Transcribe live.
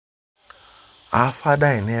Our Father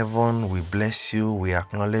in heaven, we bless you, we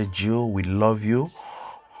acknowledge you, we love you,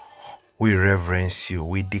 we reverence you,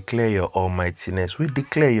 we declare your almightiness, we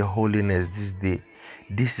declare your holiness this day.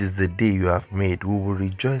 This is the day you have made. We will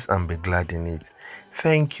rejoice and be glad in it.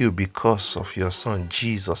 Thank you because of your Son,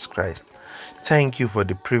 Jesus Christ. Thank you for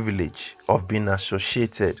the privilege of being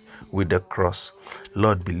associated with the cross.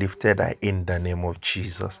 Lord, be lifted high in the name of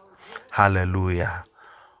Jesus. Hallelujah.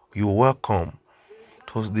 You're welcome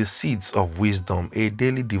to the Seeds of Wisdom, a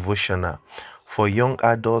daily devotional for young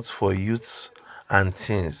adults, for youths, and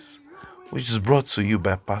teens, which is brought to you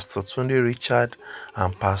by Pastor Tunde Richard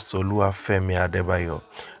and Pastor Oluwafemi Adebayo.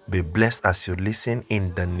 Be blessed as you listen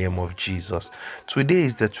in the name of Jesus. Today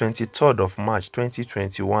is the 23rd of March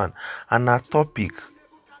 2021, and our topic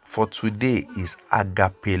for today is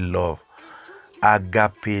agape love.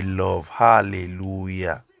 Agape love.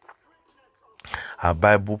 Hallelujah. Our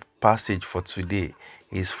Bible passage for today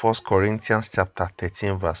is 1 Corinthians chapter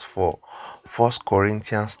 13 verse 4. 1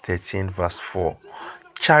 Corinthians 13 verse 4.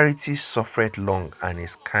 Charity suffereth long and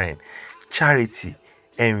is kind. Charity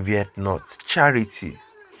envieth not. Charity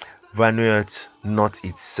valueth not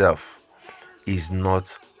itself, is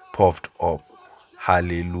not puffed up.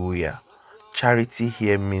 Hallelujah. Charity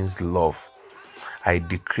here means love. I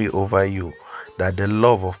decree over you that the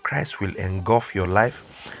love of Christ will engulf your life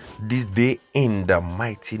this day in the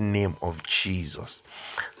mighty name of Jesus.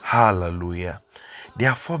 Hallelujah. There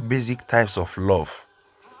are 4 basic types of love.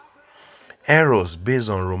 Eros,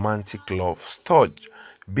 based on romantic love. Storge,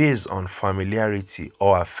 based on familiarity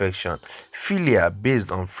or affection. Philia,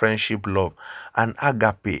 based on friendship love. And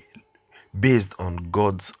agape, based on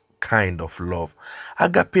God's kind of love.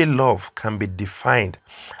 Agape love can be defined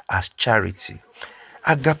as charity.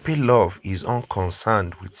 Agape love is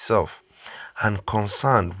unconcerned with self and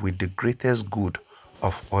concerned with the greatest good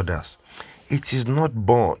of others. It is not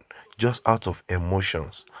born just out of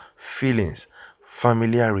emotions, feelings,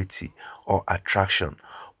 familiarity, or attraction,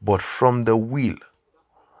 but from the will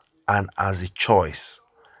and as a choice.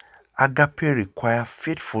 Agape requires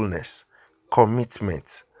faithfulness,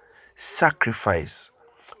 commitment, sacrifice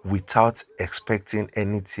without expecting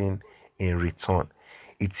anything in return.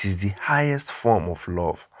 It is the highest form of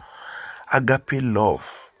love. Agape love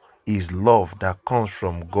is love that comes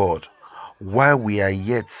from God. While we are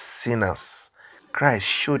yet sinners, Christ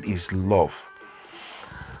showed his love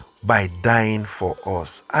by dying for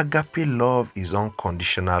us. Agape love is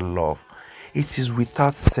unconditional love. It is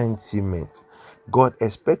without sentiment. God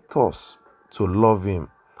expects us to love him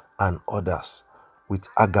and others with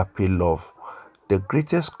agape love. The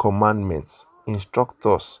greatest commandments instruct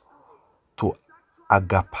us to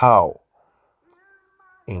agapao,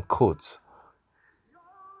 in quotes,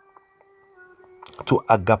 to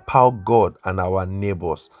agapao God and our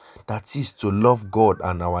neighbors. That is to love God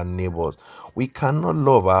and our neighbors. We cannot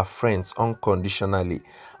love our friends unconditionally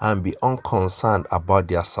and be unconcerned about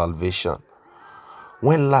their salvation.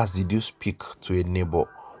 When last did you speak to a neighbor?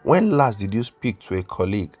 When last did you speak to a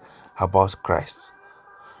colleague about Christ?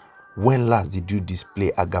 When last did you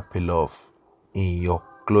display agape love in your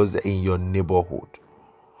neighborhood?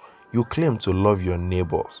 You claim to love your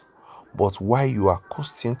neighbors, but while you are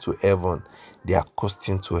coasting to heaven, they are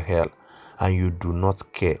coasting to hell, and you do not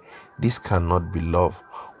care. This cannot be love.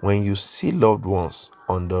 When you see loved ones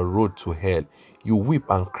on the road to hell, you weep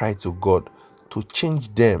and cry to God to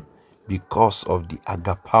change them because of the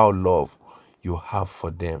agapao love you have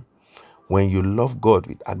for them. When you love God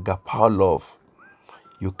with agapao love,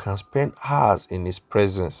 you can spend hours in his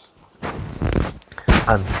presence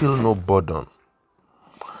and feel no burden.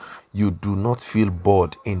 You do not feel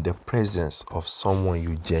bored in the presence of someone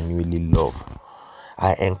you genuinely love.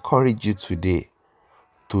 I encourage you today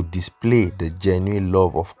to display the genuine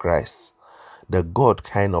love of Christ. The God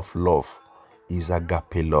kind of love is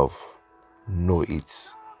agape love. Know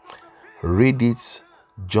it. Read it.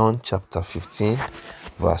 John chapter 15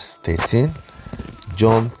 verse 13,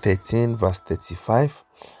 John 13 verse 35,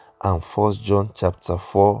 and 1 John chapter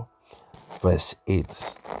 4 verse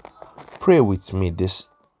 8. Pray with me this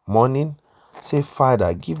morning. Say,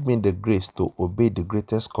 Father, give me the grace to obey the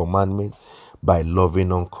greatest commandment by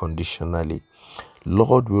loving unconditionally.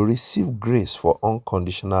 Lord, we receive grace for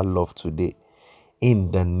unconditional love today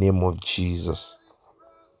in the name of Jesus.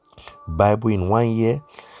 Bible in 1 year,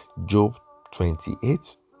 Job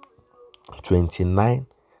 28, 29,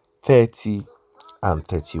 30, and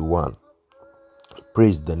 31.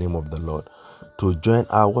 Praise the name of the Lord. To join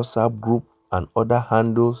our WhatsApp group and other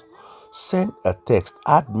handles, send a text,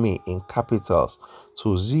 add me in capitals to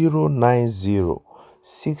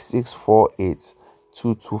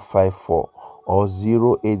 090-6648-2254 or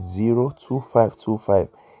 080-2525-8980.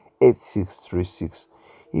 8636.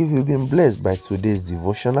 If you've been blessed by today's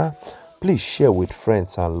devotional, please share with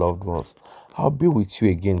friends and loved ones. I'll be with you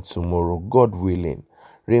again tomorrow, God willing.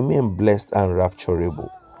 Remain blessed and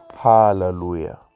rapturable. Hallelujah.